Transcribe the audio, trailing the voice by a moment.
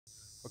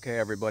Okay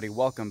everybody,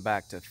 welcome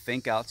back to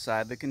Think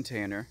Outside the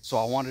Container. So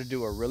I wanted to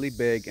do a really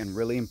big and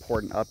really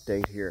important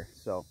update here.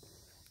 So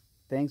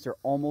things are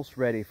almost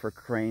ready for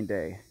Crane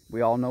Day.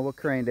 We all know what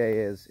Crane Day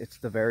is. It's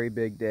the very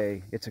big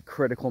day. It's a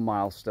critical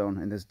milestone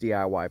in this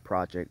DIY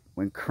project.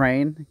 When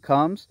Crane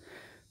comes,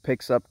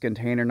 picks up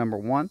container number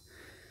 1,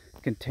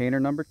 container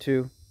number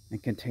 2,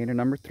 and container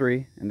number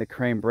 3, and the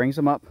crane brings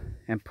them up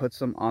and puts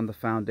them on the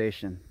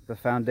foundation. The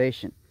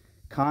foundation,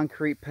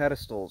 concrete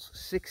pedestals,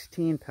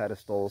 16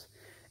 pedestals,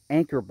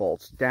 anchor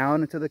bolts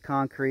down into the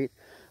concrete,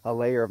 a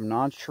layer of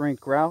non-shrink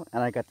grout,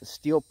 and I got the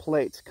steel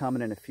plates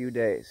coming in a few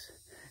days.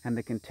 And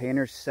the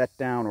containers set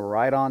down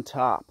right on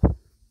top.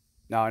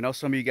 Now I know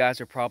some of you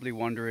guys are probably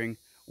wondering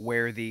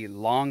where the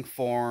long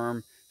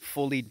form,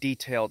 fully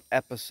detailed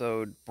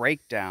episode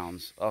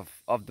breakdowns of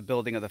the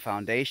building of the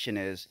foundation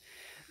is.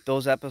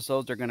 Those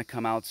episodes are going to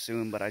come out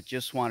soon, but I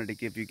just wanted to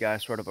give you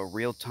guys sort of a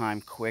real-time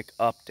quick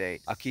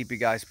update. I'll keep you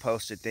guys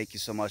posted. Thank you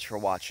so much for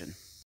watching.